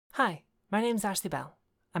Hi, my name's Ashley Bell.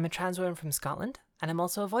 I'm a trans woman from Scotland, and I'm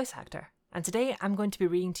also a voice actor. And today I'm going to be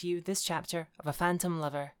reading to you this chapter of A Phantom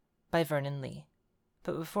Lover by Vernon Lee.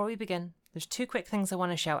 But before we begin, there's two quick things I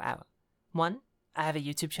want to shout out. One, I have a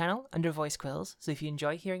YouTube channel under Voice Quills, so if you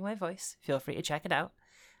enjoy hearing my voice, feel free to check it out.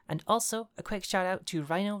 And also a quick shout out to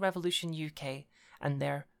Rhino Revolution UK and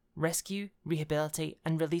their rescue, rehabilitate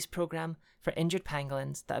and release program for injured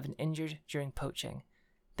pangolins that have been injured during poaching.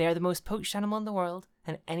 They are the most poached animal in the world,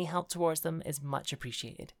 and any help towards them is much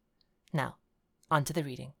appreciated. Now, on to the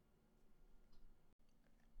reading.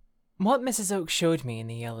 What Mrs. Oak showed me in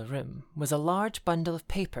the yellow room was a large bundle of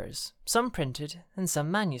papers, some printed and some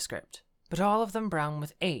manuscript, but all of them brown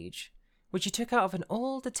with age, which she took out of an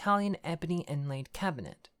old Italian ebony inlaid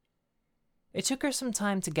cabinet. It took her some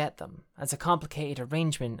time to get them, as a complicated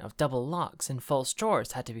arrangement of double locks and false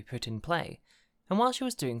drawers had to be put in play, and while she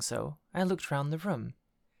was doing so, I looked round the room,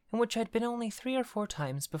 in which I had been only 3 or 4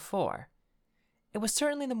 times before. It was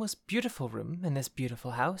certainly the most beautiful room in this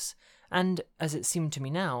beautiful house, and, as it seemed to me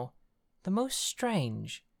now, the most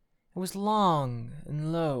strange. It was long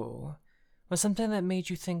and low, with something that made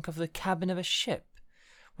you think of the cabin of a ship,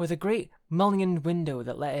 with a great mullioned window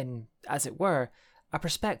that let in, as it were, a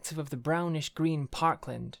perspective of the brownish-green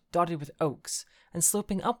parkland, dotted with oaks, and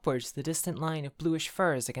sloping upwards to the distant line of bluish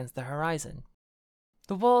firs against the horizon.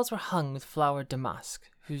 The walls were hung with flowered damask,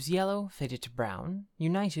 whose yellow faded to brown,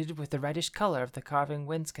 united with the reddish colour of the carving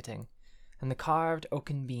wainscoting, and the carved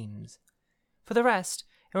oaken beams. For the rest,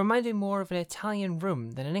 it reminded more of an Italian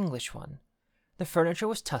room than an English one. The furniture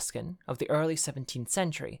was Tuscan, of the early 17th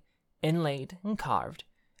century, inlaid and carved,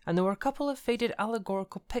 and there were a couple of faded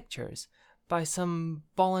allegorical pictures by some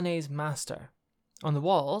Bolognese master. On the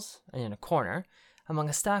walls, and in a corner, among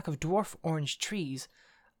a stack of dwarf orange trees,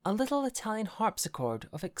 a little Italian harpsichord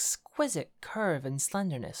of exquisite curve and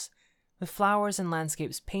slenderness, with flowers and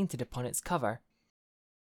landscapes painted upon its cover.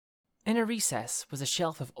 In a recess was a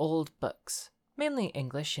shelf of old books, mainly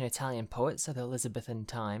English and Italian poets of the Elizabethan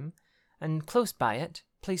time, and close by it,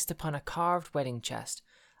 placed upon a carved wedding chest,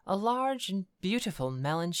 a large and beautiful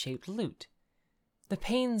melon-shaped lute. The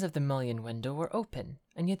panes of the mullioned window were open,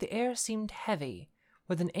 and yet the air seemed heavy,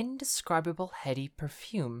 with an indescribable heady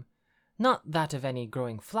perfume, not that of any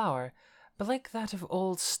growing flower, but like that of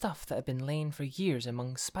old stuff that had been lain for years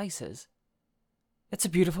among spices. "It's a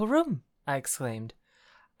beautiful room," I exclaimed.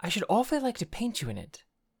 "I should awfully like to paint you in it."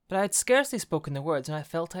 But I had scarcely spoken the words when I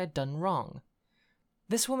felt I had done wrong.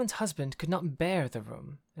 This woman's husband could not bear the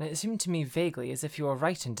room, and it seemed to me vaguely as if he were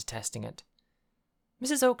right in detesting it.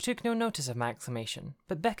 Mrs. Oak took no notice of my exclamation,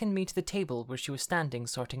 but beckoned me to the table where she was standing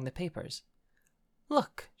sorting the papers.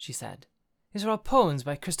 "Look," she said, "these are all poems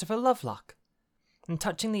by Christopher Lovelock." And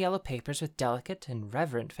touching the yellow papers with delicate and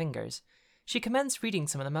reverent fingers, she commenced reading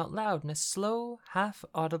some of them out loud in a slow,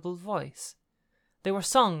 half-audible voice. They were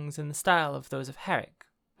songs in the style of those of Herrick,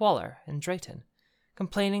 Waller, and Drayton,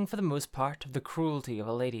 complaining for the most part of the cruelty of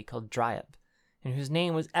a lady called Dryop, in whose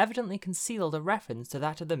name was evidently concealed a reference to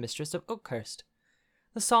that of the mistress of Oakhurst.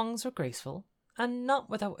 The songs were graceful, and not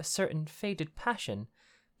without a certain faded passion,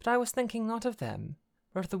 but I was thinking not of them,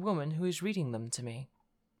 but of the woman who was reading them to me.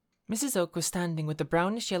 Mrs. Oak was standing with the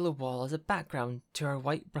brownish-yellow wall as a background to her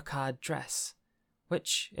white brocade dress,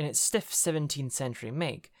 which, in its stiff 17th century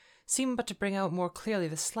make, seemed but to bring out more clearly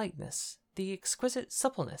the slightness, the exquisite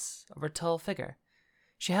suppleness of her tall figure.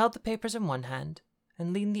 She held the papers in one hand,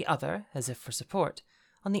 and leaned the other, as if for support,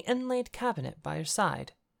 on the inlaid cabinet by her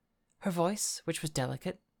side. Her voice, which was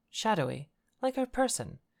delicate, shadowy, like her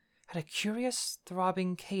person, had a curious,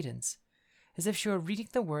 throbbing cadence, as if she were reading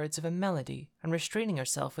the words of a melody and restraining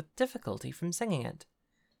herself with difficulty from singing it.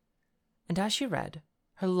 And as she read,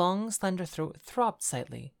 her long, slender throat throbbed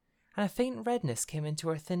slightly, and a faint redness came into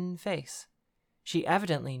her thin face. She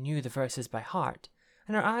evidently knew the verses by heart,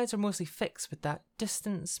 and her eyes were mostly fixed with that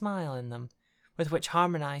distant smile in them, with which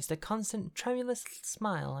harmonized a constant tremulous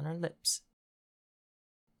smile on her lips.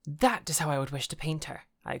 "That is how I would wish to paint her,"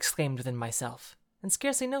 I exclaimed within myself, and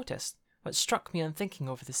scarcely noticed, what struck me on thinking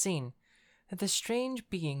over the scene, that the strange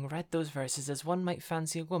being read those verses as one might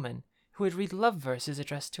fancy a woman who would read love verses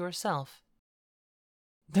addressed to herself.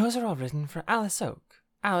 "Those are all written for Alice Oak,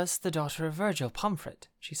 Alice, the daughter of Virgil Pomfret,"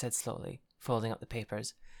 she said slowly, folding up the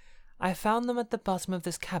papers. "I found them at the bottom of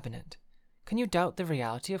this cabinet. Can you doubt the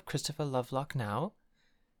reality of Christopher Lovelock now?"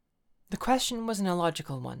 The question was an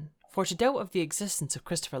illogical one, for to doubt of the existence of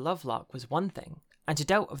Christopher Lovelock was one thing, and to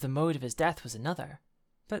doubt of the mode of his death was another.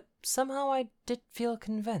 But somehow I did feel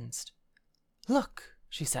convinced. "Look,"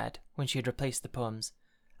 she said, when she had replaced the poems,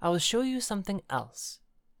 "I will show you something else."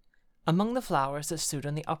 Among the flowers that stood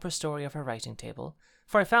on the upper story of her writing table,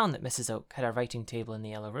 for I found that Mrs. Oak had a writing table in the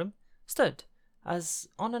yellow room, stood, as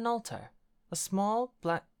on an altar, a small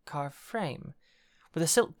black carved frame, with a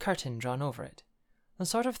silk curtain drawn over it, the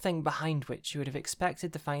sort of thing behind which you would have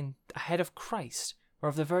expected to find a head of Christ or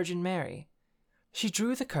of the Virgin Mary. She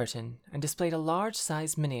drew the curtain and displayed a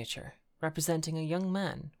large-sized miniature, representing a young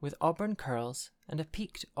man with auburn curls and a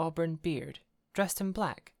peaked auburn beard, dressed in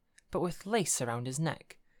black, but with lace around his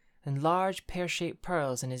neck, and large pear-shaped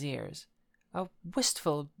pearls in his ears. A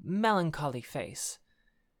wistful, melancholy face.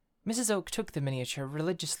 Mrs. Oak took the miniature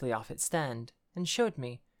religiously off its stand, and showed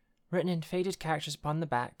me, written in faded characters upon the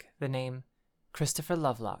back, the name Christopher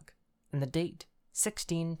Lovelock, and the date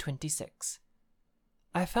 1626.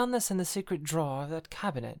 I found this in the secret drawer of that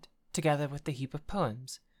cabinet, together with the heap of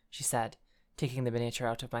poems, she said, taking the miniature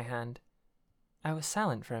out of my hand. I was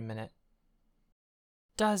silent for a minute.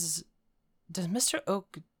 Does Mr.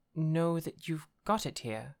 Oak know that you've got it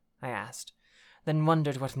here? I asked, then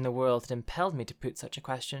wondered what in the world had impelled me to put such a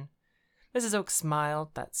question. Mrs. Oak smiled,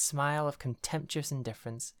 that smile of contemptuous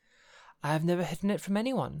indifference. I have never hidden it from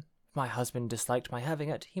anyone. If my husband disliked my having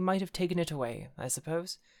it, he might have taken it away, I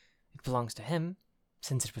suppose. It belongs to him,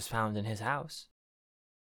 since it was found in his house.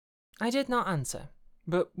 I did not answer,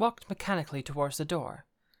 but walked mechanically towards the door.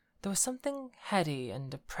 There was something heady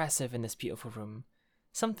and oppressive in this beautiful room,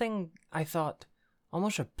 something, I thought,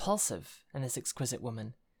 almost repulsive in this exquisite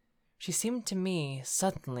woman. She seemed to me,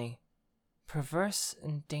 suddenly, perverse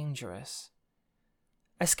and dangerous.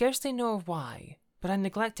 I scarcely know why, but I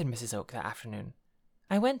neglected Mrs. Oak that afternoon.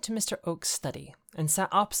 I went to Mr. Oak's study, and sat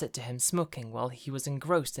opposite to him smoking while he was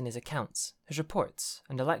engrossed in his accounts, his reports,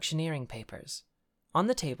 and electioneering papers. On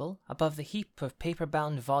the table, above the heap of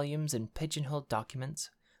paper-bound volumes and pigeon-holed documents,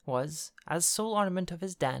 was, as sole ornament of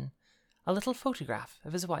his den, a little photograph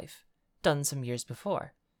of his wife, done some years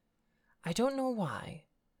before. I don't know why,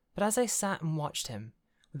 but as I sat and watched him,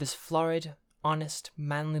 with his florid, honest,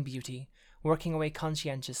 manly beauty, working away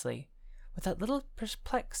conscientiously, with that little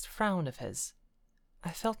perplexed frown of his, I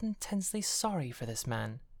felt intensely sorry for this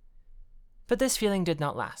man. But this feeling did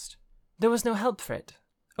not last. There was no help for it.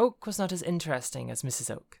 Oak was not as interesting as Mrs.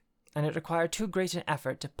 Oak, and it required too great an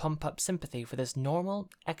effort to pump up sympathy for this normal,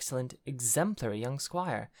 excellent, exemplary young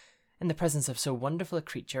squire, in the presence of so wonderful a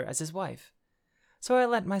creature as his wife. So I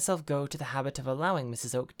let myself go to the habit of allowing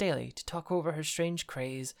Mrs. Oak daily to talk over her strange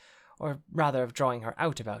craze, or rather of drawing her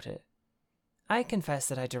out about it. I confess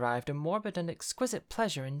that I derived a morbid and exquisite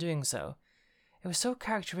pleasure in doing so. It was so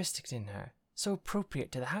characteristic in her, so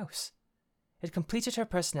appropriate to the house. It completed her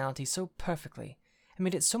personality so perfectly, and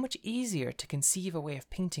made it so much easier to conceive a way of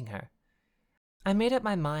painting her. I made up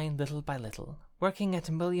my mind little by little, working at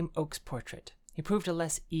William Oak's portrait. He proved a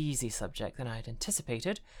less easy subject than I had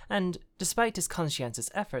anticipated, and, despite his conscientious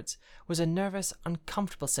efforts, was a nervous,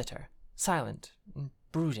 uncomfortable sitter, silent and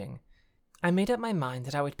brooding. I made up my mind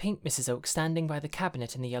that I would paint Mrs. Oak standing by the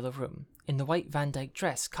cabinet in the yellow room, in the white Van Dyck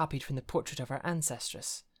dress copied from the portrait of her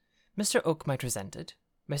ancestress. Mr. Oak might resent it.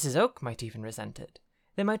 Mrs. Oak might even resent it.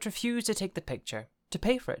 They might refuse to take the picture, to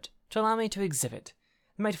pay for it, to allow me to exhibit.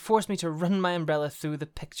 They might force me to run my umbrella through the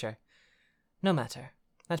picture. No matter.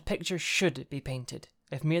 That picture should be painted,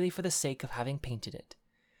 if merely for the sake of having painted it.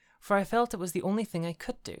 For I felt it was the only thing I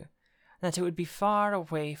could do, and that it would be far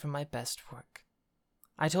away from my best work.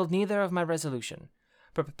 I told neither of my resolution,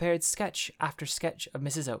 but prepared sketch after sketch of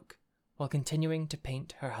Mrs. Oak, while continuing to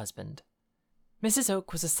paint her husband. Mrs.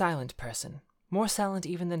 Oak was a silent person, more silent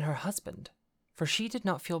even than her husband, for she did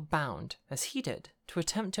not feel bound, as he did, to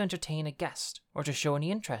attempt to entertain a guest or to show any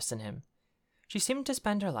interest in him. She seemed to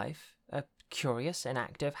spend her life, a curious,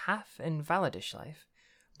 inactive, half-invalidish life,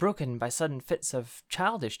 broken by sudden fits of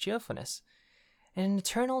childish cheerfulness, in an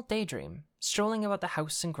eternal daydream, strolling about the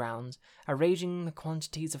house and grounds, arranging the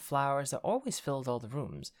quantities of flowers that always filled all the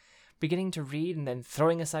rooms, beginning to read and then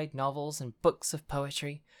throwing aside novels and books of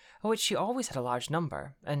poetry, of which she always had a large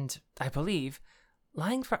number, and, I believe,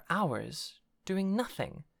 lying for hours, doing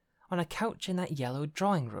nothing, on a couch in that yellow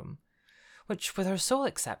drawing-room, which, with her sole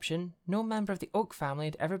exception, no member of the Oak family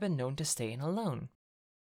had ever been known to stay in alone.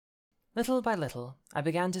 Little by little, I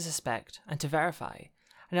began to suspect, and to verify,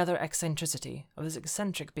 another eccentricity of this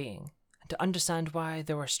eccentric being, and to understand why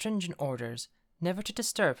there were stringent orders never to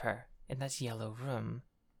disturb her in that yellow room.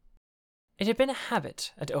 It had been a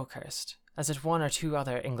habit at Oakhurst, as at one or two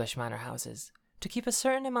other English manor houses, to keep a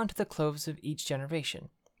certain amount of the clothes of each generation,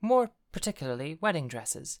 more particularly wedding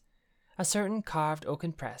dresses. A certain carved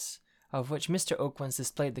oaken press, of which Mr. Oak once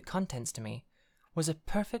displayed the contents to me, was a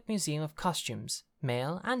perfect museum of costumes,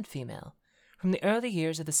 male and female, from the early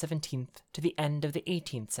years of the 17th to the end of the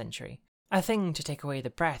 18th century, a thing to take away the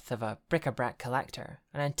breath of a bric-a-brac collector,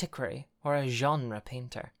 an antiquary, or a genre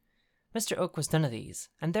painter. Mr. Oak was none of these,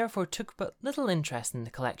 and therefore took but little interest in the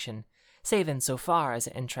collection, save in so far as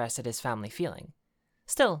it interested his family feeling.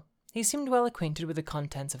 Still, he seemed well acquainted with the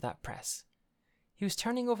contents of that press. He was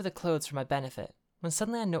turning over the clothes for my benefit, when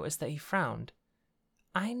suddenly I noticed that he frowned.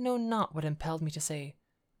 I know not what impelled me to say,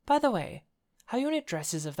 "By the way, have you any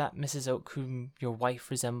dresses of that Mrs. Oak whom your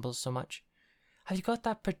wife resembles so much? Have you got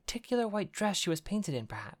that particular white dress she was painted in,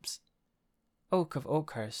 perhaps?" Oak of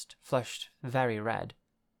Oakhurst flushed very red.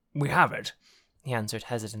 "We have it," he answered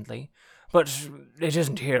hesitantly, "but it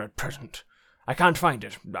isn't here at present. I can't find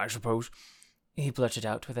it, I suppose," he blurted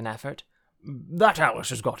out with an effort. "That Alice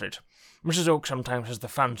has got it. Mrs. Oak sometimes has the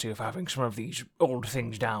fancy of having some of these old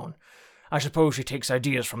things down. I suppose she takes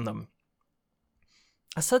ideas from them."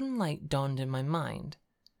 A sudden light dawned in my mind.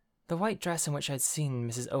 The white dress in which I had seen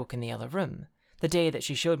Mrs. Oak in the Yellow Room, the day that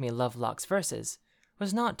she showed me Lovelock's verses,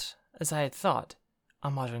 was not, as I had thought, a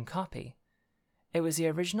modern copy. It was the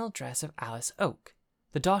original dress of Alice Oak,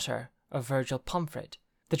 the daughter of Virgil Pomfret,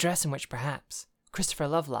 the dress in which, perhaps, Christopher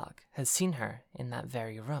Lovelock had seen her in that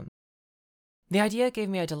very room. The idea gave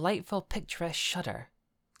me a delightful, picturesque shudder.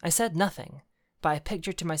 I said nothing, but I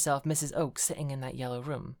pictured to myself Mrs. Oak sitting in that Yellow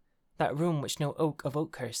Room, that room which no Oak of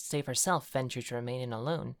Oakhurst save herself ventured to remain in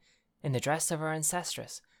alone, in the dress of her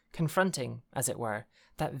ancestress, confronting, as it were,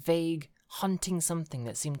 that vague, haunting something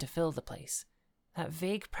that seemed to fill the place, that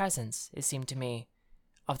vague presence, it seemed to me,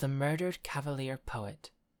 of the murdered Cavalier poet.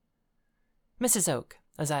 Mrs. Oak,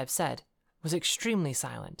 as I have said, was extremely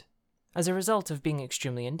silent, as a result of being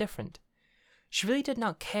extremely indifferent. She really did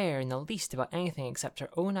not care in the least about anything except her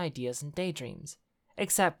own ideas and daydreams,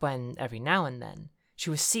 except when, every now and then, she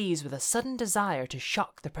was seized with a sudden desire to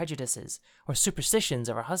shock the prejudices or superstitions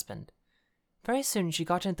of her husband. Very soon she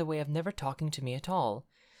got into the way of never talking to me at all,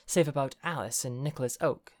 save about Alice and Nicholas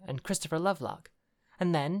Oak and Christopher Lovelock,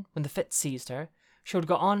 and then, when the fit seized her, she would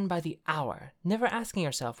go on by the hour, never asking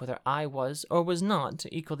herself whether I was or was not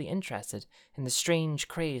equally interested in the strange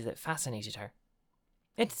craze that fascinated her.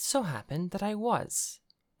 It so happened that I was.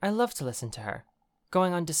 I loved to listen to her,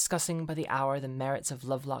 going on discussing by the hour the merits of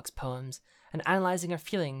Lovelock's poems and analysing her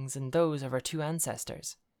feelings and those of her two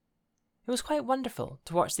ancestors. It was quite wonderful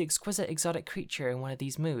to watch the exquisite exotic creature in one of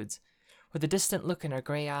these moods, with the distant look in her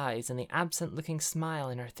grey eyes and the absent-looking smile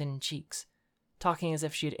in her thin cheeks, talking as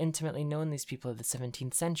if she had intimately known these people of the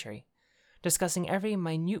 17th century, discussing every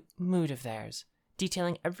minute mood of theirs,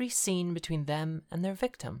 detailing every scene between them and their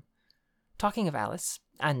victim, talking of Alice,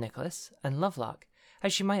 and Nicholas, and Lovelock,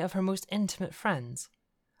 as she might of her most intimate friends.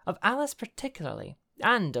 Of Alice particularly,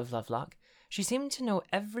 and of Lovelock, she seemed to know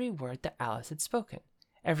every word that Alice had spoken,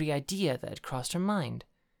 every idea that had crossed her mind.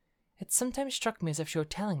 It sometimes struck me as if she were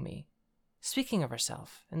telling me, speaking of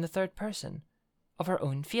herself in the third person, of her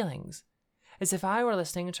own feelings, as if I were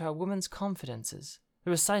listening to a woman's confidences,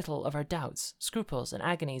 the recital of her doubts, scruples, and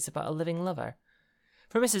agonies about a living lover.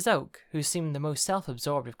 For Mrs. Oak, who seemed the most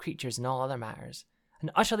self-absorbed of creatures in all other matters,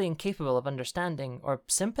 and utterly incapable of understanding or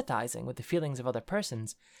sympathizing with the feelings of other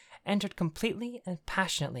persons, entered completely and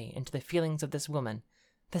passionately into the feelings of this woman,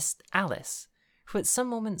 this Alice, who at some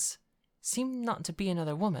moments seemed not to be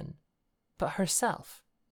another woman, but herself.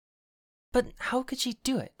 But how could she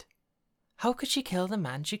do it? How could she kill the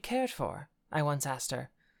man she cared for? I once asked her.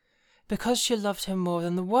 "Because she loved him more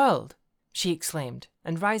than the world," she exclaimed,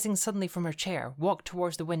 and rising suddenly from her chair, walked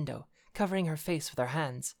towards the window, covering her face with her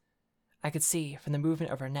hands. I could see, from the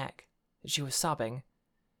movement of her neck, that she was sobbing.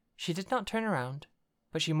 She did not turn around,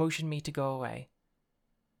 but she motioned me to go away.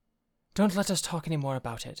 "Don't let us talk any more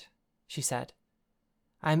about it," she said.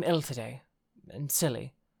 "I am ill today, and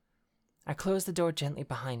silly." I closed the door gently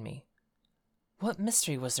behind me. What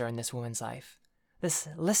mystery was there in this woman's life? This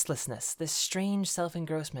listlessness, this strange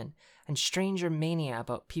self-engrossment, and stranger mania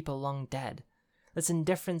about people long dead, this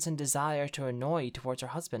indifference and desire to annoy towards her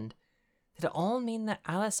husband, did it all mean that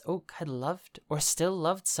Alice Oak had loved, or still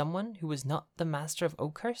loved, someone who was not the master of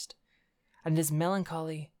Oakhurst? And his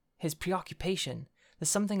melancholy, his preoccupation, the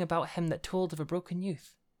something about him that told of a broken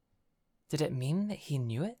youth, did it mean that he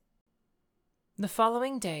knew it? The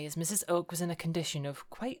following day, as Mrs. Oak was in a condition of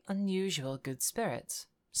quite unusual good spirits,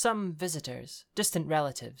 some visitors, distant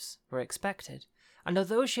relatives, were expected, and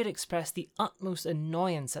although she had expressed the utmost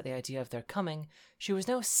annoyance at the idea of their coming, she was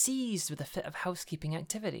now seized with a fit of housekeeping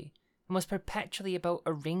activity, and was perpetually about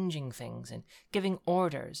arranging things and giving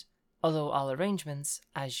orders, although all arrangements,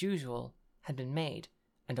 as usual, had been made,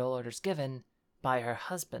 and all orders given, by her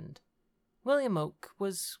husband. William Oak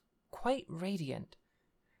was quite radiant.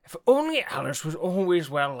 "If only Alice was always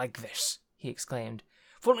well like this," he exclaimed,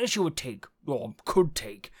 If only she would take, or could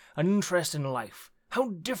take, an interest in life,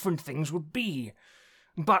 how different things would be.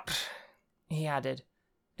 But," he added,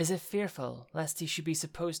 as if fearful lest he should be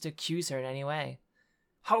supposed to accuse her in any way,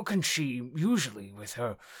 "how can she, usually, with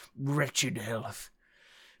her wretched health?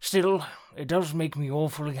 Still, it does make me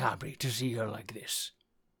awfully happy to see her like this."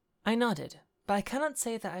 I nodded, but I cannot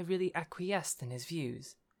say that I really acquiesced in his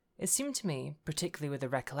views. It seemed to me, particularly with the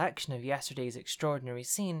recollection of yesterday's extraordinary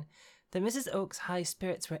scene, that Mrs. Oak's high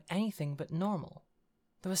spirits were anything but normal.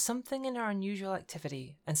 There was something in her unusual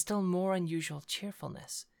activity and still more unusual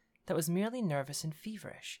cheerfulness that was merely nervous and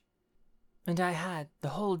feverish. And I had, the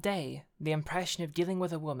whole day, the impression of dealing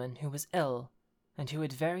with a woman who was ill and who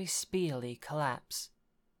would very speedily collapse.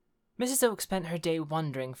 Mrs. Oak spent her day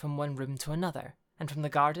wandering from one room to another, and from the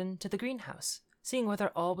garden to the greenhouse, seeing whether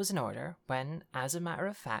all was in order, when, as a matter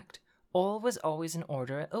of fact, all was always in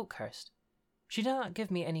order at Oakhurst. She did not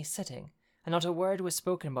give me any sitting, and not a word was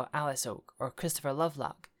spoken about Alice Oak or Christopher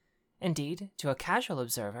Lovelock. Indeed, to a casual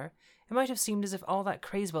observer, it might have seemed as if all that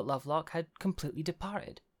craze about Lovelock had completely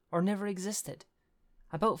departed, or never existed.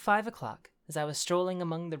 About 5 o'clock, as I was strolling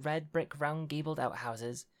among the red brick round-gabled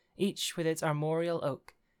outhouses, each with its armorial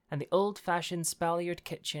oak, and the old-fashioned spaliered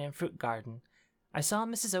kitchen and fruit garden, I saw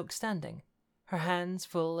Mrs. Oak standing, her hands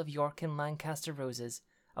full of York and Lancaster roses,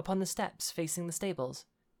 upon the steps facing the stables.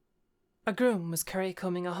 A groom was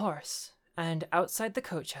currycombing a horse, and outside the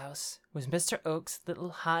coach-house was Mr. Oak's little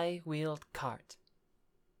high-wheeled cart.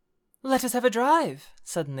 "Let us have a drive,"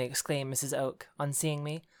 suddenly exclaimed Mrs. Oak, on seeing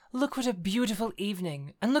me. "Look what a beautiful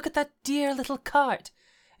evening, and look at that dear little cart.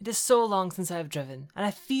 It is so long since I have driven, and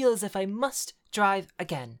I feel as if I must drive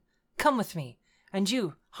again. Come with me, and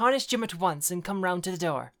you, harness Jim at once and come round to the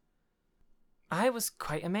door." I was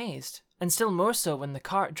quite amazed, and still more so when the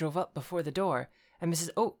cart drove up before the door, and Mrs.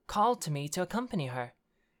 Oak called to me to accompany her.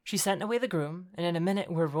 She sent away the groom, and in a minute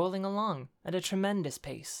we were rolling along, at a tremendous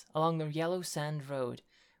pace, along the yellow sand road,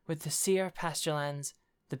 with the sere pasture lands,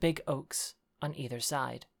 the big oaks, on either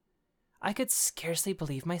side. I could scarcely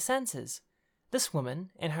believe my senses. This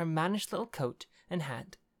woman, in her mannish little coat and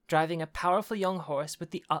hat, driving a powerful young horse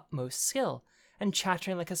with the utmost skill, and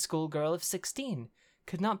chattering like a schoolgirl of 16,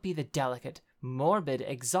 could not be the delicate, morbid,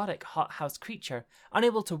 exotic hothouse creature,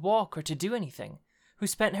 unable to walk or to do anything, who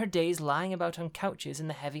spent her days lying about on couches in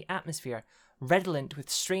the heavy atmosphere, redolent with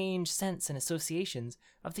strange scents and associations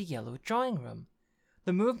of the yellow drawing-room.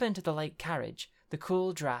 The movement of the light carriage, the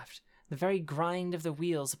cool draught, the very grind of the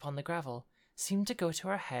wheels upon the gravel, seemed to go to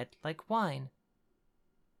her head like wine.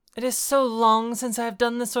 "It is so long since I have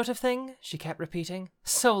done this sort of thing," she kept repeating.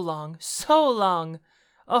 "So long, so long!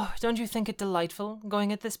 Oh, don't you think it delightful,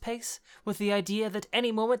 going at this pace, with the idea that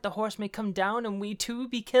any moment the horse may come down and we too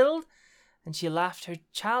be killed?" And she laughed her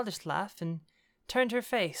childish laugh and turned her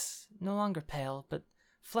face, no longer pale, but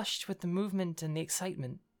flushed with the movement and the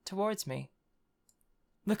excitement, towards me.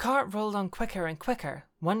 The cart rolled on quicker and quicker,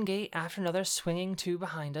 one gate after another swinging to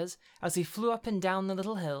behind us, as we flew up and down the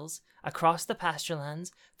little hills, across the pasture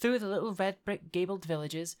lands, through the little red brick gabled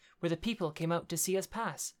villages where the people came out to see us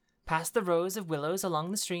pass, past the rows of willows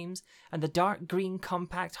along the streams, and the dark green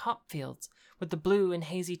compact hop fields, with the blue and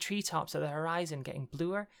hazy treetops at the horizon getting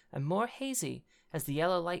bluer and more hazy as the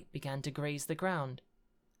yellow light began to graze the ground.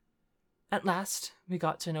 At last we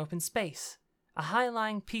got to an open space, a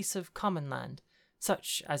high-lying piece of common land,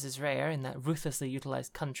 such as is rare in that ruthlessly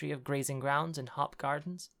utilized country of grazing grounds and hop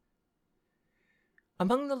gardens.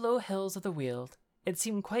 Among the low hills of the Weald, it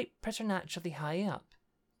seemed quite preternaturally high up,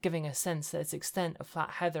 giving a sense that its extent of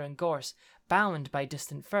flat heather and gorse, bound by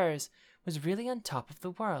distant firs, was really on top of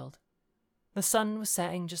the world. The sun was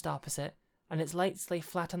setting just opposite, and its lights lay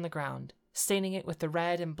flat on the ground, staining it with the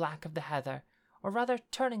red and black of the heather, or rather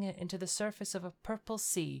turning it into the surface of a purple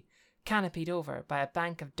sea, canopied over by a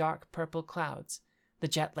bank of dark purple clouds, the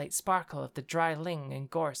jet-light sparkle of the dry ling and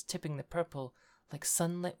gorse tipping the purple like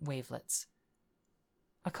sunlit wavelets.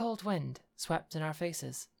 A cold wind swept in our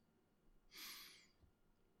faces.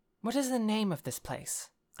 "What is the name of this place?"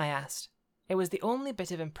 I asked. It was the only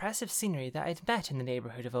bit of impressive scenery that I had met in the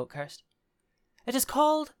neighbourhood of Oakhurst. "It is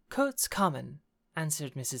called Coates Common,"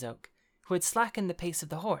 answered Mrs. Oak, who had slackened the pace of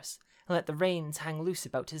the horse and let the reins hang loose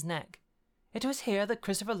about his neck. "It was here that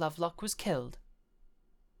Christopher Lovelock was killed."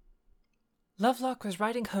 Lovelock was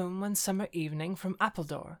riding home one summer evening from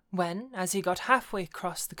Appledore, when, as he got halfway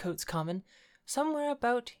across the Coates Common, somewhere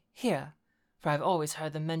about here, for I have always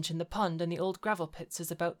heard them mention the pond and the old gravel pits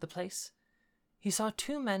as about the place, he saw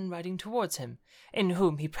two men riding towards him, in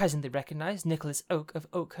whom he presently recognized Nicholas Oak of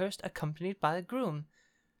Oakhurst accompanied by a groom.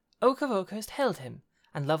 Oak of Oakhurst hailed him,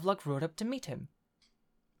 and Lovelock rode up to meet him.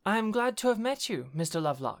 "I am glad to have met you, Mr.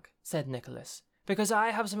 Lovelock," said Nicholas, because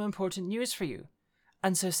I have some important news for you."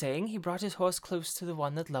 And so saying, he brought his horse close to the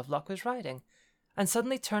one that Lovelock was riding, and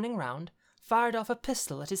suddenly turning round, fired off a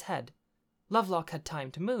pistol at his head. Lovelock had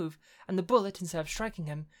time to move, and the bullet, instead of striking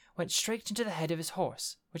him, went straight into the head of his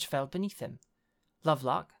horse, which fell beneath him.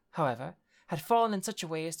 Lovelock, however, had fallen in such a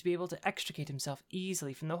way as to be able to extricate himself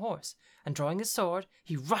easily from the horse, and drawing his sword,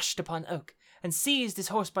 he rushed upon Oak, and seized his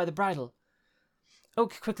horse by the bridle.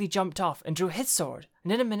 Oak quickly jumped off and drew his sword,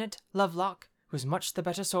 and in a minute Lovelock, who was much the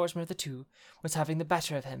better swordsman of the two, was having the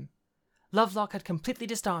better of him. Lovelock had completely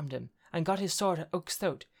disarmed him, and got his sword at Oak's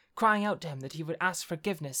throat, crying out to him that he would ask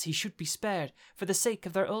forgiveness, he should be spared, for the sake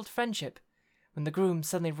of their old friendship, when the groom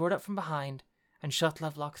suddenly rode up from behind, and shot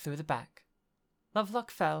Lovelock through the back.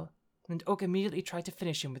 Lovelock fell, and Oak immediately tried to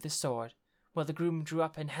finish him with his sword, while the groom drew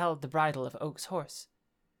up and held the bridle of Oak's horse.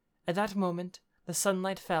 At that moment, the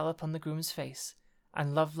sunlight fell upon the groom's face,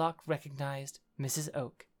 and Lovelock recognized Mrs.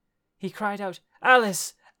 Oak. He cried out,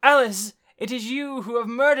 "Alice! Alice! It is you who have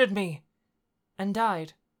murdered me!" and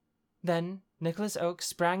died. Then Nicholas Oak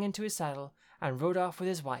sprang into his saddle and rode off with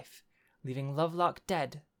his wife, leaving Lovelock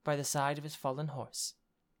dead by the side of his fallen horse.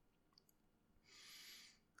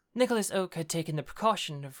 Nicholas Oak had taken the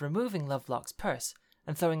precaution of removing Lovelock's purse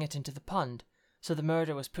and throwing it into the pond, so the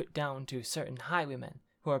murder was put down to certain highwaymen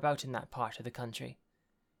who were about in that part of the country.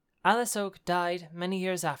 Alice Oak died many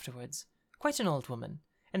years afterwards, quite an old woman,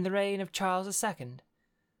 in the reign of Charles II.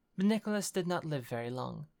 But Nicholas did not live very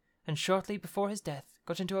long, and shortly before his death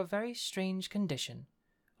got into a very strange condition,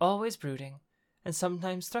 always brooding, and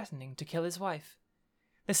sometimes threatening to kill his wife.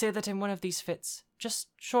 They say that in one of these fits, just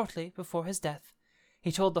shortly before his death,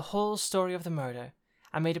 he told the whole story of the murder,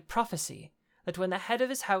 and made a prophecy that when the head of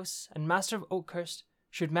his house and master of Oakhurst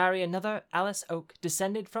should marry another Alice Oak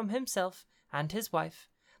descended from himself and his wife,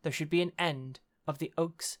 there should be an end of the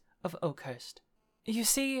Oaks of Oakhurst. You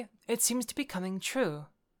see, it seems to be coming true.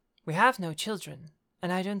 We have no children,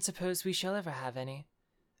 and I don't suppose we shall ever have any.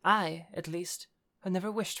 I, at least, have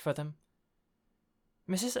never wished for them.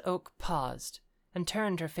 Mrs. Oak paused, and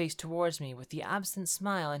turned her face towards me with the absent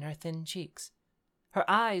smile in her thin cheeks. Her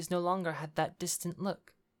eyes no longer had that distant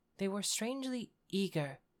look. They were strangely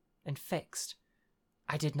eager and fixed.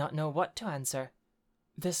 I did not know what to answer.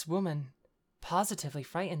 This woman positively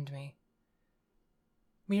frightened me.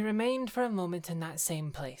 We remained for a moment in that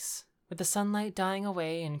same place, with the sunlight dying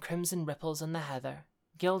away in crimson ripples on the heather,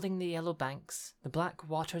 gilding the yellow banks, the black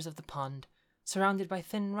waters of the pond, surrounded by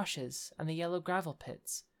thin rushes and the yellow gravel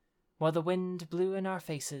pits, while the wind blew in our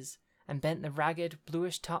faces and bent the ragged,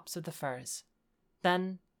 bluish tops of the firs.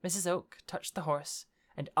 Then Mrs. Oak touched the horse,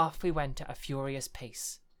 and off we went at a furious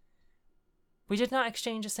pace. We did not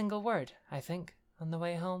exchange a single word, I think, on the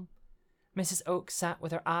way home. Mrs. Oak sat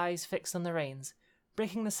with her eyes fixed on the reins,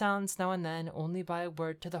 breaking the sounds now and then only by a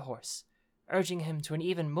word to the horse, urging him to an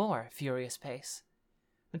even more furious pace.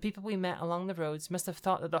 The people we met along the roads must have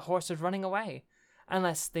thought that the horse was running away,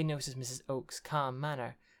 unless they noticed Mrs. Oak's calm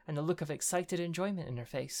manner and the look of excited enjoyment in her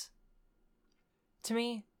face. To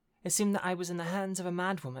me, it seemed that I was in the hands of a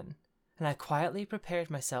madwoman, and I quietly prepared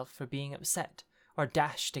myself for being upset or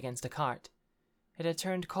dashed against a cart. It had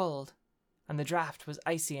turned cold, and the draught was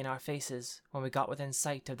icy in our faces when we got within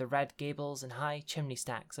sight of the red gables and high chimney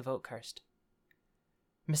stacks of Oakhurst.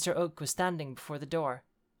 Mr. Oak was standing before the door.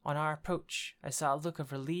 On our approach, I saw a look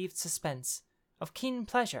of relieved suspense, of keen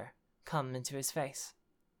pleasure, come into his face.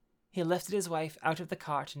 He lifted his wife out of the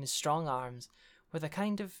cart in his strong arms with a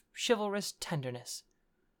kind of chivalrous tenderness.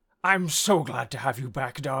 "I'm so glad to have you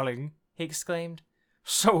back, darling," he exclaimed.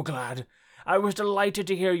 "So glad. I was delighted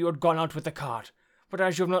to hear you had gone out with the cart, but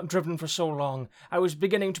as you have not driven for so long, I was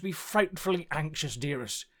beginning to be frightfully anxious,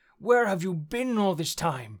 dearest. Where have you been all this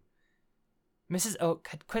time?" Mrs. Oak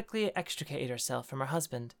had quickly extricated herself from her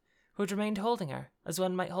husband, who had remained holding her, as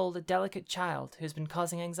one might hold a delicate child who has been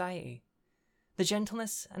causing anxiety. The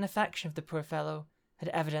gentleness and affection of the poor fellow had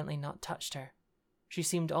evidently not touched her. She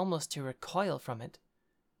seemed almost to recoil from it.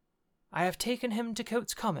 "I have taken him to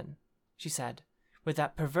Coates Common," she said, with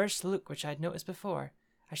that perverse look which I had noticed before,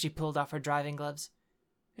 as she pulled off her driving gloves.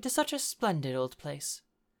 "It is such a splendid old place."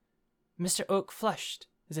 Mr. Oak flushed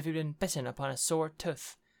as if he had been bitten upon a sore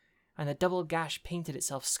tooth, and the double gash painted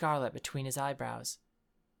itself scarlet between his eyebrows.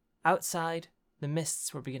 Outside, the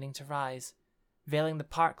mists were beginning to rise, veiling the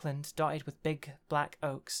parkland dotted with big black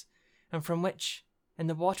oaks, and from which, in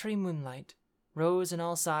the watery moonlight, rose on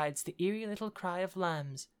all sides the eerie little cry of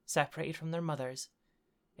lambs separated from their mothers.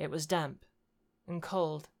 It was damp and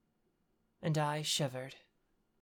cold, and I shivered.